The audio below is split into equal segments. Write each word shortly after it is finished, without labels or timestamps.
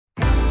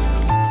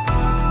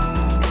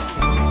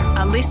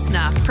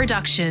listener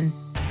production.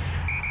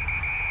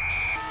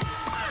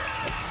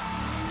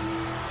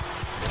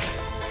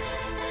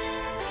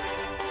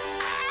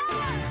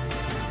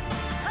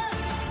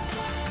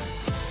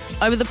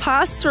 Over the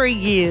past 3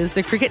 years,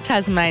 the Cricket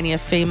Tasmania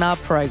female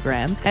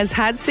program has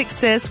had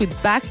success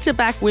with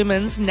back-to-back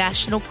Women's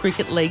National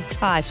Cricket League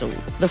titles.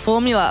 The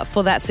formula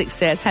for that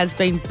success has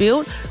been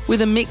built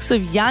with a mix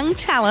of young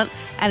talent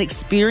and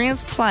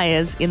experienced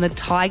players in the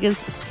Tigers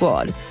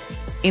squad.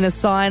 In a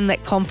sign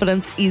that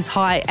confidence is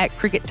high at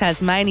Cricket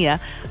Tasmania,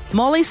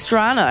 Molly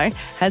Strano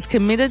has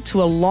committed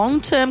to a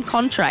long-term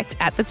contract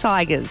at the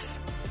Tigers.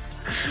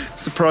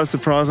 Surprise,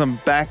 surprise, I'm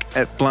back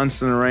at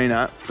Blunston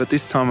Arena, but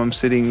this time I'm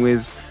sitting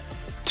with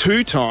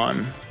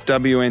two-time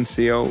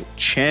WNCL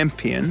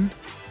champion,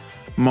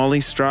 Molly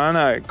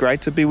Strano.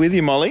 Great to be with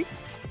you, Molly.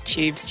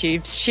 Tubes.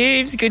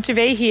 Good to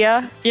be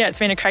here. Yeah, it's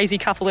been a crazy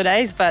couple of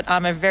days, but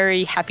I'm a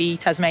very happy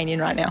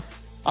Tasmanian right now.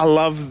 I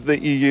love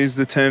that you use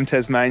the term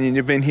Tasmanian.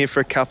 You've been here for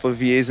a couple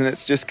of years and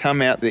it's just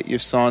come out that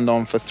you've signed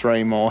on for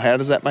 3 more. How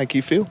does that make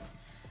you feel?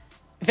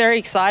 Very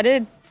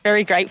excited,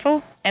 very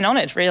grateful and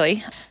honoured,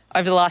 really.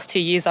 Over the last 2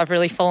 years, I've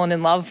really fallen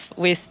in love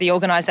with the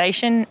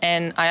organisation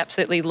and I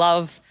absolutely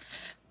love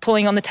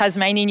pulling on the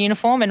Tasmanian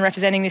uniform and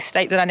representing this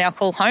state that I now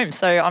call home.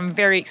 So I'm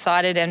very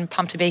excited and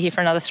pumped to be here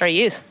for another 3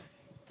 years.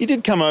 You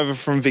did come over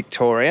from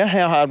Victoria.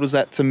 How hard was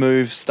that to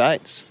move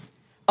states?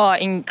 Oh,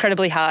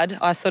 incredibly hard.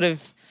 I sort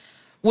of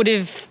would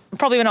have,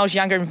 probably when I was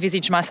younger,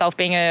 envisaged myself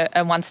being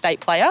a one-state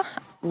player.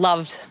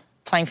 Loved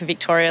playing for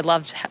Victoria,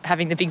 loved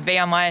having the big V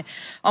on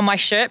my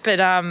shirt,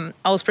 but I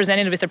was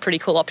presented with a pretty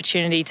cool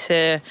opportunity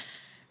to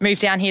move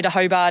down here to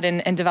Hobart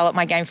and develop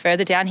my game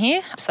further down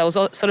here. So it was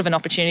sort of an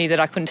opportunity that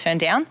I couldn't turn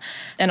down.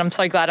 And I'm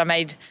so glad I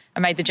made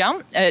the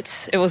jump.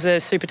 It was a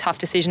super tough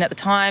decision at the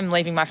time,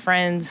 leaving my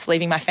friends,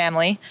 leaving my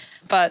family.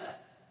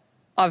 But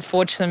I've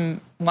forged some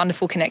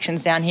wonderful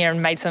connections down here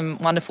and made some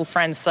wonderful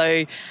friends.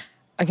 So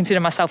I consider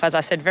myself, as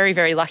I said, very,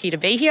 very lucky to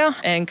be here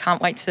and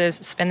can't wait to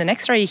spend the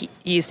next 3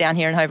 years down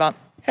here in Hobart.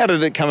 How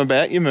did it come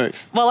about, your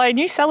move? Well, I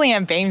knew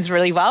Sally-Ann Beams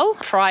really well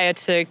prior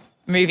to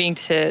moving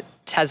to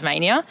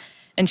Tasmania.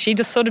 And she'd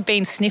just sort of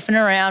been sniffing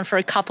around for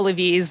a couple of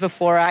years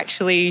before I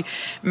actually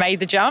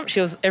made the jump.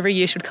 Every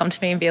year she'd come to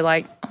me and be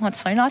like, oh,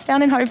 it's so nice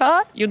down in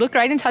Hobart. You look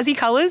great in Tassie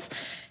colours.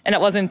 And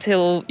it wasn't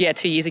until,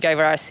 2 years ago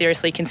where I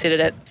seriously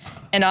considered it.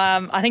 And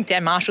I think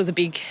Dan Marshall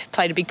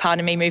played a big part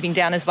in me moving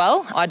down as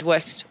well. I'd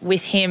worked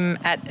with him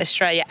at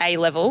Australia A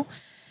level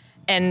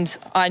and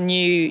I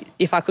knew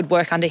if I could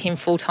work under him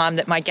full-time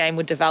that my game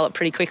would develop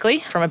pretty quickly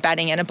from a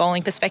batting and a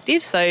bowling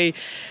perspective. So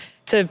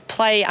to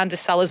play under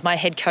Sal as my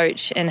head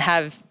coach and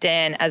have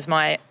Dan as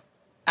my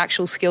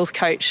actual skills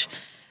coach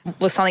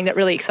was something that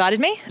really excited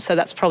me. So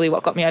that's probably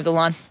what got me over the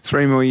line.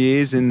 3 more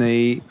years in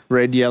the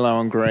red, yellow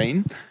and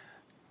green,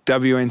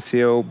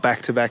 WNCL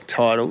back-to-back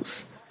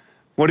titles.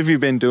 What have you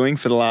been doing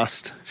for the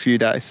last few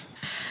days?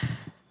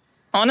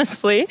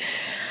 Honestly,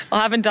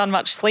 I haven't done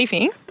much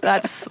sleeping.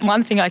 That's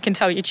one thing I can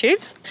tell you,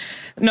 Tubes.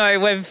 No,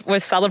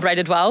 we've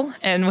celebrated well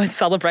and we've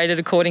celebrated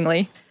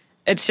accordingly.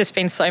 It's just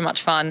been so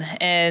much fun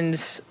and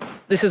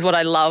this is what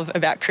I love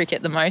about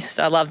cricket the most.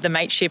 I love the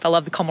mateship, I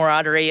love the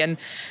camaraderie, and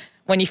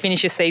when you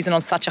finish your season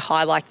on such a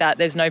high like that,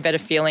 there's no better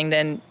feeling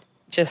than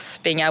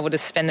just being able to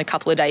spend a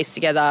couple of days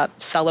together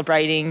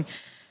celebrating.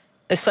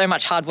 There's so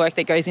much hard work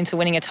that goes into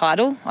winning a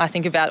title. I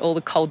think about all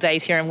the cold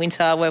days here in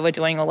winter where we're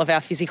doing all of our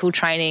physical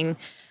training,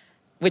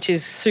 which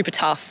is super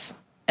tough.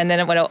 And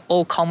then when it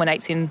all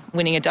culminates in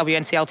winning a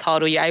WNCL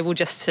title, you're able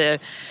just to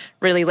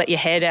really let your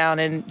hair down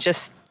and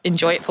just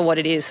enjoy it for what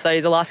it is. So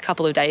the last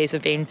couple of days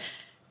have been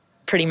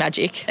pretty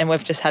magic and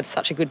we've just had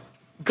such a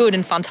good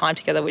and fun time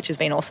together, which has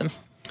been awesome.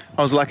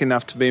 I was lucky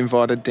enough to be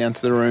invited down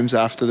to the rooms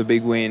after the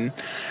big win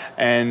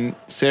and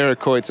Sarah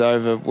Coyte's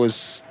over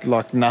was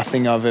like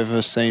nothing I've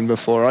ever seen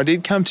before. I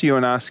did come to you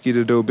and ask you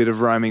to do a bit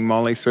of roaming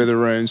Molly through the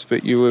rooms,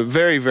 but you were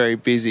very, very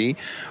busy.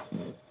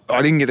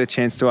 I didn't get a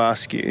chance to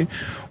ask you.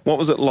 What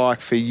was it like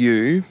for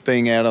you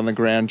being out on the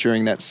ground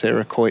during that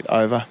Sarah Coyte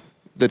over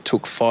that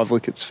took 5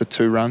 wickets for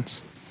 2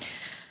 runs?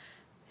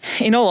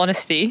 In all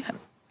honesty,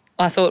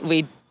 I thought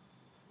we'd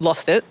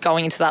lost it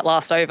going into that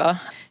last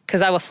over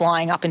because they were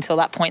flying up until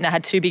that point. They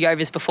had 2 big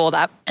overs before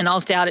that and I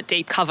was down at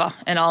deep cover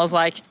and I was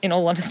like, in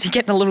all honesty,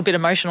 getting a little bit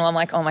emotional. I'm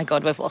like, oh my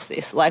God, we've lost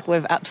this. Like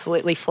we've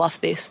absolutely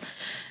fluffed this.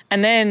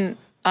 And then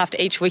after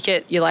each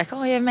wicket, you're like,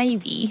 oh yeah,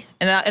 maybe.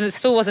 And it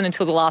still wasn't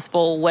until the last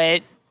ball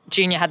where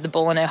Junior had the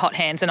ball in her hot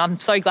hands and I'm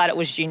so glad it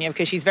was Junior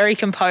because she's very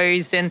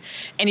composed and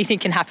anything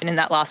can happen in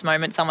that last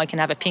moment. Someone can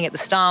have a ping at the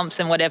stumps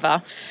and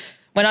whatever.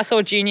 When I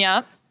saw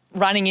Junior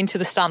running into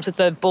the stumps with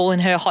the ball in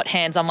her hot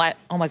hands, I'm like,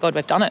 oh my God,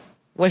 we've done it.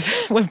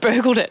 We've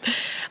burgled it.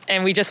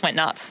 And we just went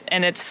nuts.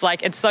 And it's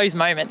like, it's those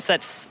moments.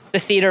 That's the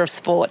theatre of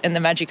sport and the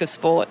magic of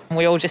sport. And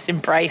we all just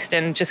embraced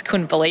and just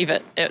couldn't believe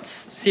it. It's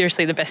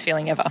seriously the best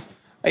feeling ever.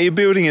 Are you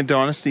building a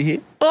dynasty here?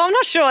 Well, I'm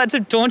not sure. It's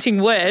a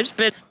daunting word,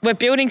 but we're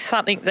building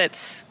something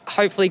that's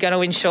hopefully going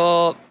to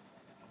ensure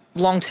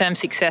long-term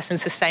success and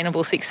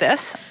sustainable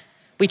success.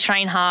 We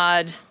train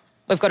hard.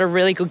 We've got a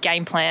really good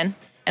game plan.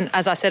 And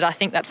as I said, I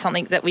think that's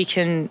something that we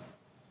can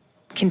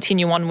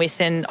continue on with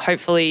and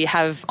hopefully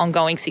have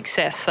ongoing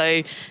success.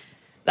 So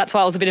that's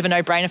why it was a bit of a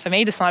no-brainer for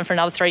me to sign for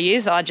another 3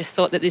 years. I just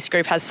thought that this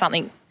group has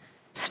something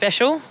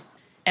special,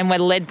 and we're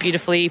led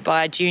beautifully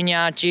by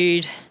Junior,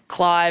 Jude,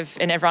 Clive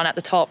and everyone at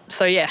the top.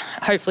 So, yeah,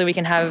 hopefully we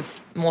can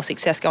have more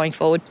success going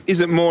forward. Is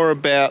it more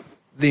about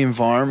the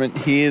environment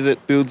here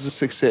that builds the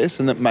success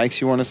and that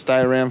makes you want to stay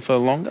around for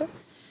longer?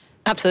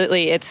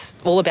 Absolutely. It's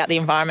all about the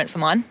environment for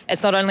mine.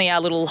 It's not only our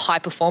little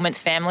high-performance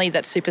family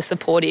that's super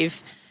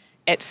supportive,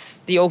 it's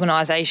the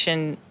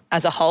organisation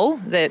as a whole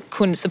that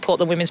couldn't support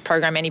the women's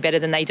program any better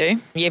than they do.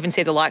 You even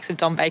see the likes of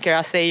Don Baker,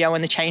 our CEO,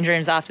 in the change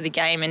rooms after the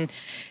game, and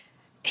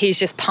he's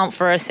just pumped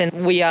for us,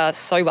 and we are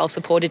so well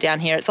supported down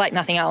here. It's like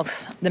nothing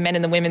else. The men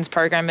and the women's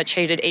program are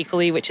treated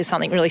equally, which is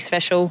something really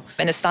special,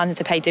 and it's starting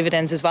to pay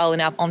dividends as well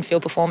in our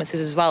on-field performances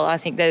as well. I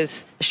think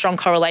there's a strong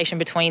correlation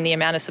between the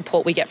amount of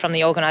support we get from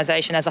the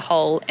organisation as a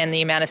whole and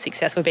the amount of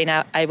success we've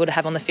been able to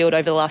have on the field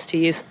over the last 2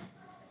 years.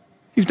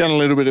 You've done a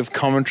little bit of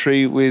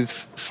commentary with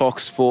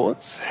Fox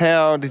Sports.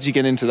 How did you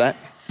get into that?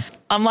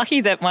 I'm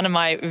lucky that one of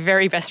my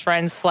very best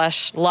friends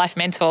 / life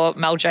mentor,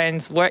 Mel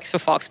Jones, works for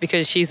Fox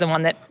because she's the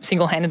one that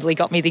single-handedly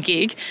got me the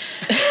gig.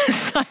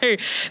 So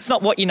it's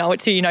not what you know it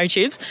till you know,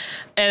 Tubes.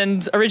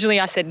 And originally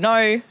I said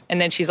no,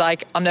 and then she's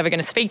like, I'm never going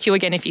to speak to you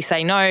again if you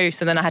say no.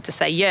 So then I had to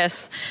say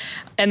yes.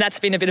 And that's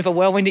been a bit of a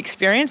whirlwind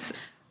experience.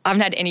 I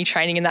haven't had any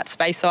training in that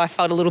space, so I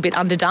felt a little bit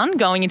underdone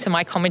going into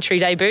my commentary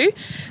debut.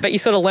 But you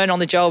sort of learn on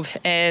the job,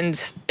 and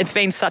it's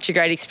been such a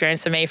great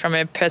experience for me from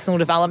a personal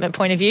development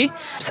point of view,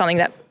 something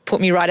that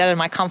put me right out of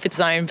my comfort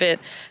zone. But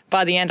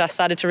by the end, I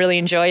started to really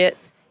enjoy it,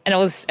 and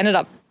ended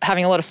up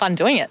having a lot of fun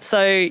doing it.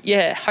 So,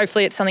 yeah,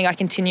 hopefully it's something I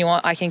can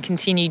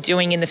continue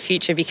doing in the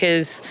future,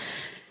 because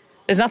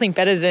there's nothing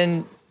better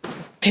than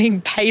being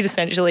paid,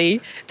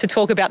 essentially, to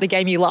talk about the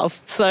game you love.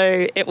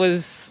 So it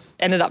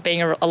ended up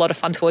being a lot of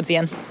fun towards the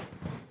end.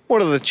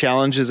 What are the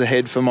challenges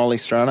ahead for Molly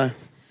Strano?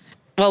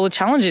 Well, the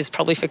challenge is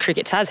probably for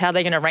Cricket Tas, how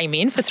they're going to rein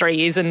me in for 3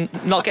 years and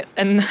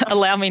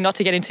allow me not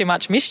to get in too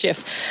much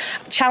mischief.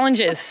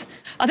 Challenges.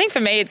 I think for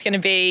me it's going to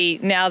be,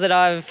 now that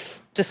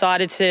I've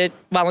decided to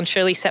well and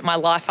truly set my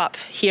life up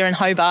here in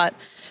Hobart,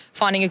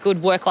 finding a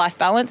good work-life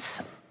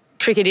balance.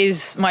 Cricket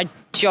is my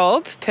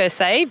job per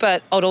se,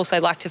 but I'd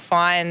also like to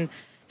find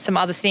some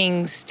other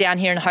things down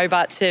here in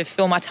Hobart to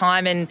fill my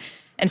time and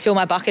fill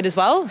my bucket as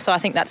well. So I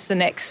think that's the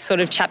next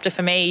sort of chapter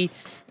for me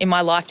in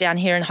my life down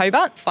here in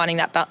Hobart, finding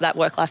that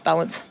work-life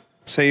balance.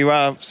 So you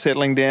are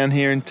settling down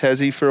here in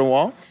Tassie for a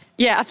while?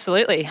 Yeah,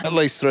 absolutely. At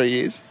least 3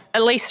 years?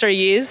 At least 3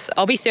 years.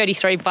 I'll be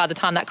 33 by the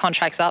time that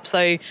contract's up.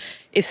 So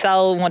if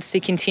Sal wants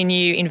to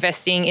continue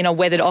investing in a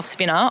weathered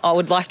off-spinner, I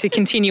would like to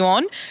continue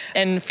on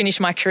and finish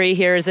my career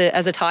here as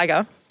a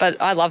Tiger.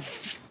 But I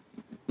love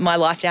my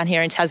life down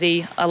here in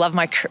Tassie. I love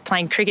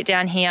playing cricket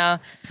down here.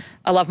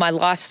 I love my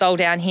lifestyle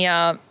down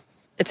here.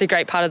 It's a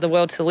great part of the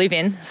world to live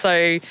in.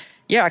 So,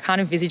 yeah, I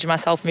can't envisage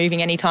myself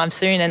moving anytime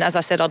soon. And as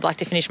I said, I'd like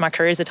to finish my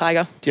career as a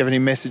Tiger. Do you have any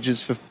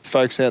messages for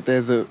folks out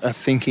there that are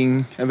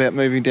thinking about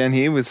moving down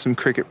here with some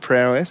cricket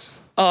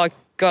prowess? Oh,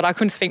 God, I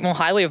couldn't speak more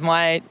highly of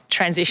my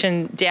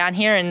transition down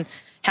here and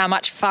how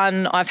much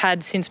fun I've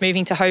had since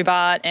moving to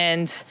Hobart,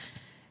 and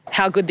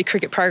how good the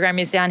cricket program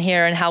is down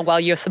here, and how well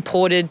you're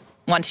supported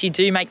once you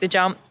do make the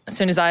jump. As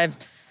soon as I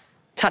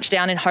touched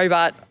down in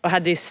Hobart, I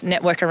had this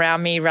network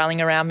around me,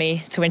 rallying around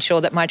me to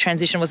ensure that my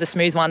transition was a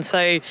smooth one.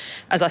 So,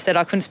 as I said,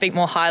 I couldn't speak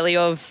more highly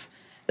of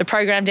the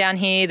program down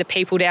here, the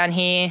people down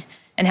here,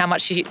 and how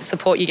much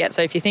support you get.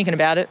 So if you're thinking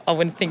about it, I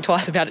wouldn't think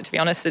twice about it, to be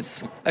honest.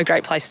 It's a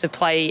great place to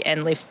play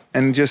and live.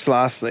 And just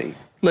lastly,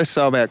 less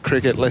so about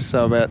cricket, less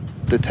so about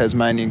the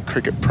Tasmanian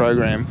cricket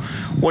program.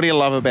 What do you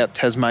love about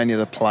Tasmania,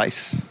 the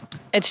place?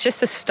 It's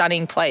just a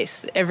stunning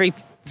place. Every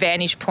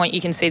vantage point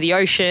you can see the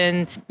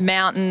ocean,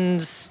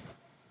 mountains.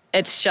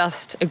 It's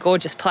just a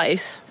gorgeous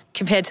place.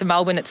 Compared to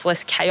Melbourne, it's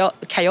less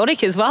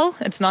chaotic as well.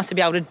 It's nice to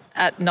be able to,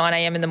 at 9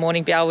 a.m. in the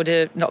morning, be able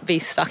to not be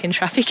stuck in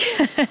traffic.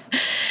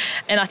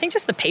 And I think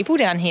just the people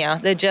down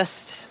here,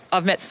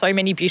 I've met so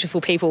many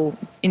beautiful people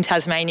in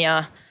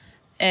Tasmania.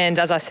 And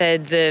as I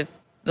said, the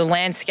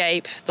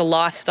landscape, the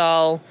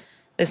lifestyle,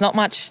 there's not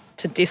much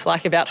to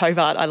dislike about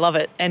Hobart. I love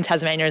it, and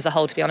Tasmania as a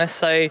whole, to be honest.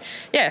 So,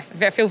 yeah,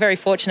 I feel very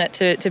fortunate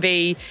to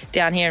be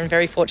down here, and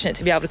very fortunate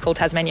to be able to call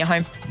Tasmania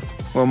home.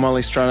 Well,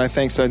 Molly Strano,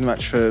 thanks so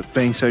much for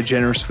being so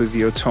generous with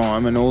your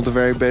time, and all the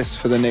very best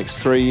for the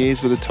next 3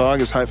 years with the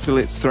Tigers.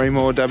 Hopefully it's 3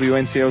 more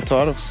WNCL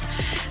titles.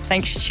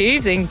 Thanks,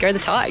 Tubes, and go the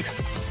Tigers.